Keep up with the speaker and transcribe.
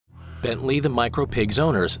Bentley the micro pig's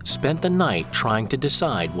owners spent the night trying to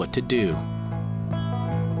decide what to do.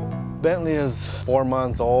 Bentley is 4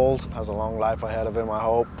 months old, has a long life ahead of him, I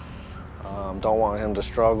hope. Don't want him to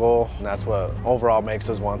struggle. And that's what overall makes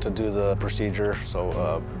us want to do the procedure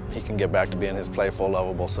so he can get back to being his playful,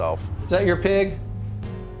 lovable self. Is that your pig?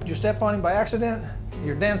 Did you step on him by accident?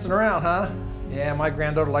 You're dancing around, huh? Yeah, my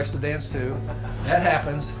granddaughter likes to dance too. That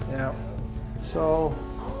happens, yeah. So,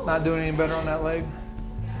 not doing any better on that leg?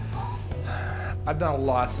 I've done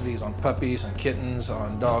lots of these on puppies and kittens,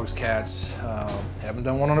 on dogs, cats. Haven't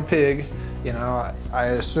done one on a pig. You know, I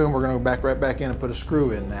assume we're going to go right back in and put a screw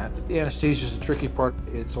in that. The anesthesia is the tricky part.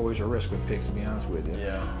 It's always a risk with pigs, to be honest with you.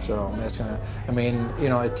 Yeah. So that's going to, I mean, you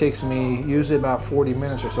know, it takes me usually about 40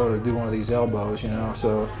 minutes or so to do one of these elbows, you know,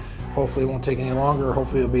 so hopefully it won't take any longer.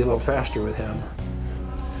 Hopefully it'll be a little faster with him.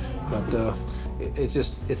 But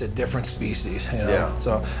it's a different species, you know. Yeah.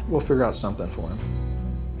 So we'll figure out something for him.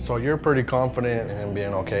 So you're pretty confident in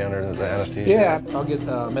being okay under the anesthesia? Yeah, I'll get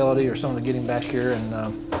Melody or someone to get him back here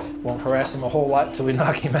and won't harass him a whole lot until we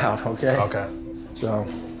knock him out, okay? Okay. So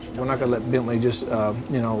we're not gonna let Bentley just,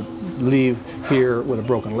 you know, leave here with a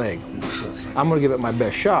broken leg. I'm gonna give it my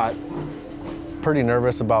best shot. Pretty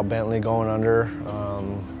nervous about Bentley going under.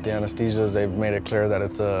 The anesthesias, they've made it clear that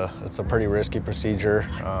it's a pretty risky procedure.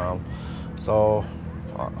 So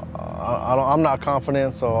I'm not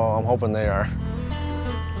confident, so I'm hoping they are.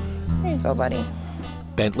 There you go, buddy.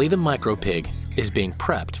 Bentley the micro pig is being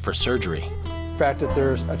prepped for surgery. The fact that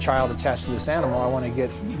there's a child attached to this animal, I want to get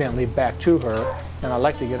Bentley back to her, and I'd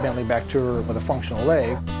like to get Bentley back to her with a functional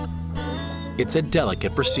leg. It's a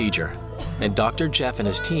delicate procedure, and Dr. Jeff and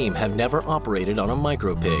his team have never operated on a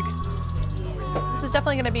micro pig. This is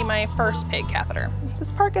definitely going to be my first pig catheter.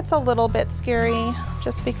 This part gets a little bit scary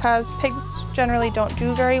just because pigs generally don't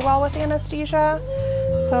do very well with anesthesia.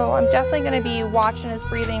 So I'm definitely going to be watching his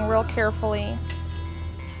breathing real carefully.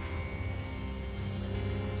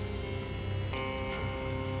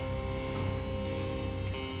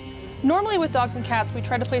 Normally with dogs and cats, we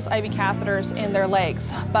try to place IV catheters in their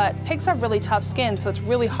legs, but pigs have really tough skin, so it's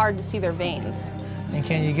really hard to see their veins. And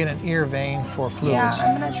can you get an ear vein for fluids? Yeah,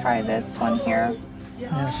 I'm going to try this one here.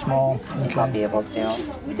 Yeah, small. I think I'll be able to.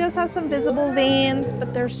 He does have some visible veins,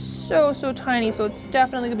 but they're so tiny, so it's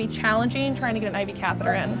definitely going to be challenging trying to get an IV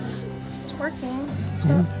catheter in. It's working. It's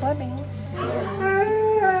not blooding.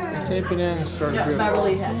 Tape it in and start dripping. Not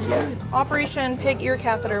really yet. Operation Pig Ear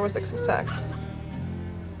Catheter was a success.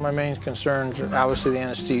 My main concerns are obviously the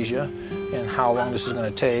anesthesia and how long this is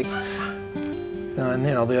going to take. And,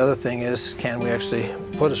 you know, the other thing is, can we actually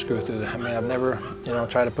put a screw through that? I mean, I've never, you know,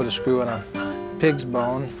 tried to put a screw in a pig's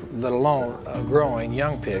bone, let alone a growing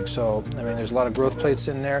young pig. So, I mean, there's a lot of growth plates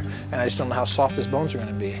in there, and I just don't know how soft his bones are going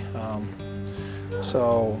to be.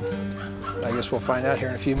 So, I guess we'll find out here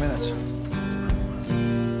in a few minutes.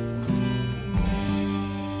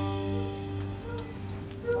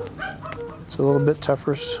 It's a little bit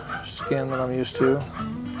tougher skin than I'm used to.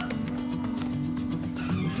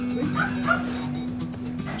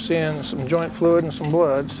 I'm seeing some joint fluid and some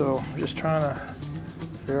blood, so I'm just trying to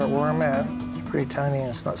figure out where I'm at. It's pretty tiny and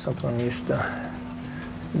it's not something I'm used to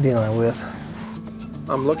dealing with.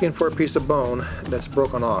 I'm looking for a piece of bone that's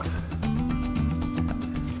broken off.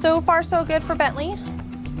 So far, so good for Bentley.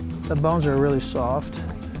 The bones are really soft.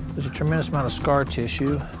 There's a tremendous amount of scar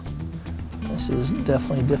tissue. This is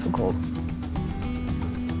definitely difficult.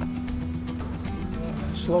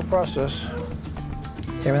 Slow process.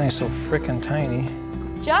 Everything's so frickin' tiny.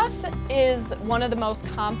 Jeff is one of the most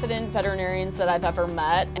confident veterinarians that I've ever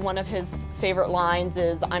met. One of his favorite lines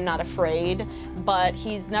is, "I'm not afraid," but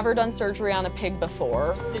he's never done surgery on a pig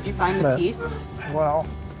before. Did you find the piece? Well,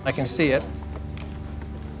 I can see it.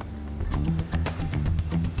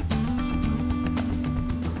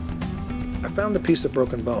 I found the piece of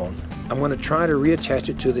broken bone. I'm going to try to reattach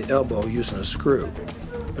it to the elbow using a screw.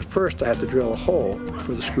 But first I have to drill a hole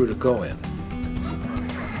for the screw to go in.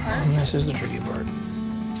 And this is the tricky part.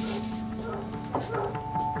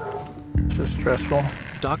 This is stressful.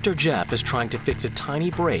 Dr. Jeff is trying to fix a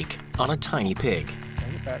tiny break on a tiny pig,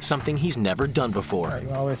 something he's never done before. All right, you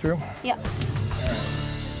want all the way through? Yeah.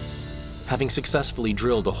 Having successfully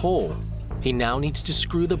drilled a hole, he now needs to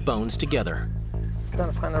screw the bones together.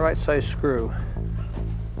 Trying to find the right size screw.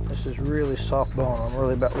 This is really soft bone. I'm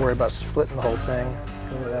really worried about splitting the whole thing.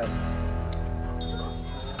 Look at that.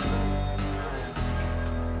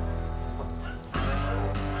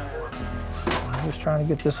 I'm just trying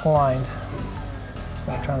to get this aligned.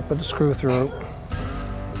 So I'm trying to put the screw through.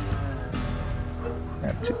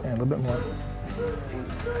 And a little bit more.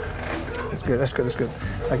 That's good, that's good, that's good.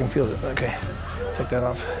 I can feel it. Okay, take that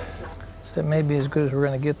off. So that may be as good as we're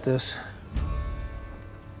going to get this.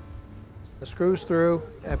 The screw's through,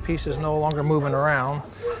 that piece is no longer moving around.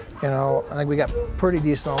 You know, I think we got pretty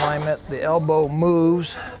decent alignment. The elbow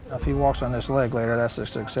moves. Now, if he walks on this leg later, that's a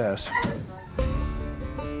success.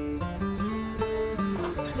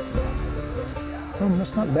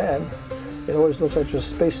 That's not bad. It always looks like there's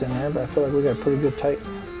space in there, but I feel like we got pretty good tight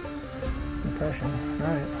impression. All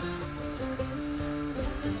right.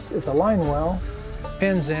 It's aligned well.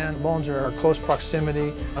 Pins in, bones are close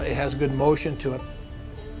proximity. It has good motion to it.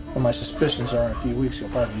 And my suspicions are in a few weeks he'll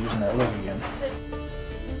probably be using that leg again.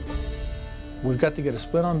 We've got to get a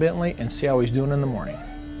split on Bentley and see how he's doing in the morning.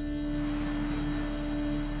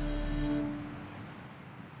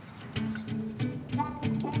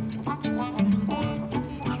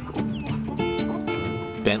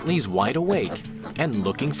 Bentley's wide awake and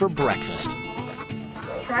looking for breakfast.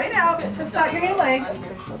 Try it out to start your new leg.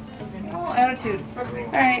 Oh, attitude. All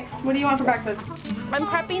right, what do you want for breakfast? I'm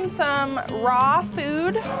prepping some raw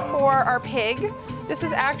food for our pig. This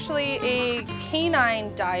is actually a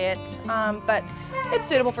canine diet, but it's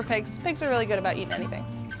suitable for pigs. Pigs are really good about eating anything.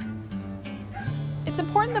 It's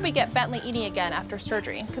important that we get Bentley eating again after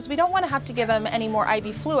surgery because we don't want to have to give him any more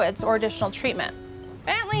IV fluids or additional treatment.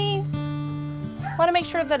 Bentley! Want to make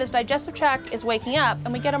sure that his digestive tract is waking up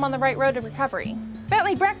and we get him on the right road to recovery.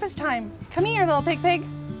 Bentley, breakfast time. Come here, little pig.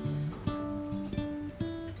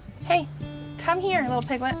 Hey, come here, little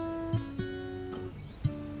piglet.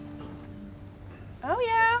 Oh,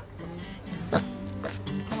 yeah.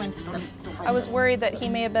 I was worried that he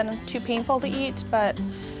may have been too painful to eat, but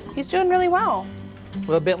he's doing really well.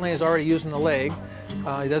 Well, Bentley is already using the leg.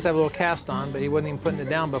 He does have a little cast on, but he wasn't even putting it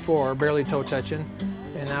down before, barely toe touching.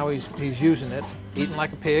 And now he's using it, eating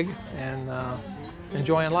like a pig, and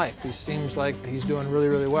enjoying life. He seems like he's doing really,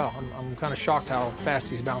 really well. I'm kind of shocked how fast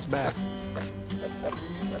he's bounced back.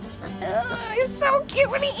 He's so cute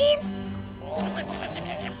when he eats.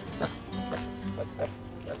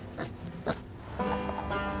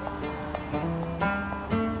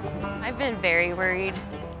 I've been very worried.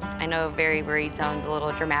 I know very worried sounds a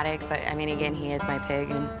little dramatic, but I mean, again, he is my pig,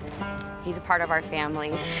 and he's a part of our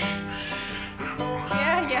family.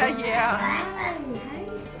 Yeah.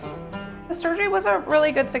 The surgery was a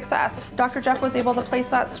really good success. Dr. Jeff was able to place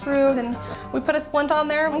that screw, and we put a splint on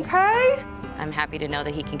there, okay? I'm happy to know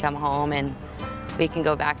that he can come home and we can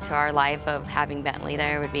go back to our life of having Bentley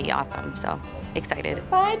there. Would be awesome, so excited.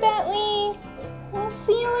 Bye, Bentley. We'll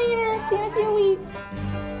see you later. See you in a few weeks.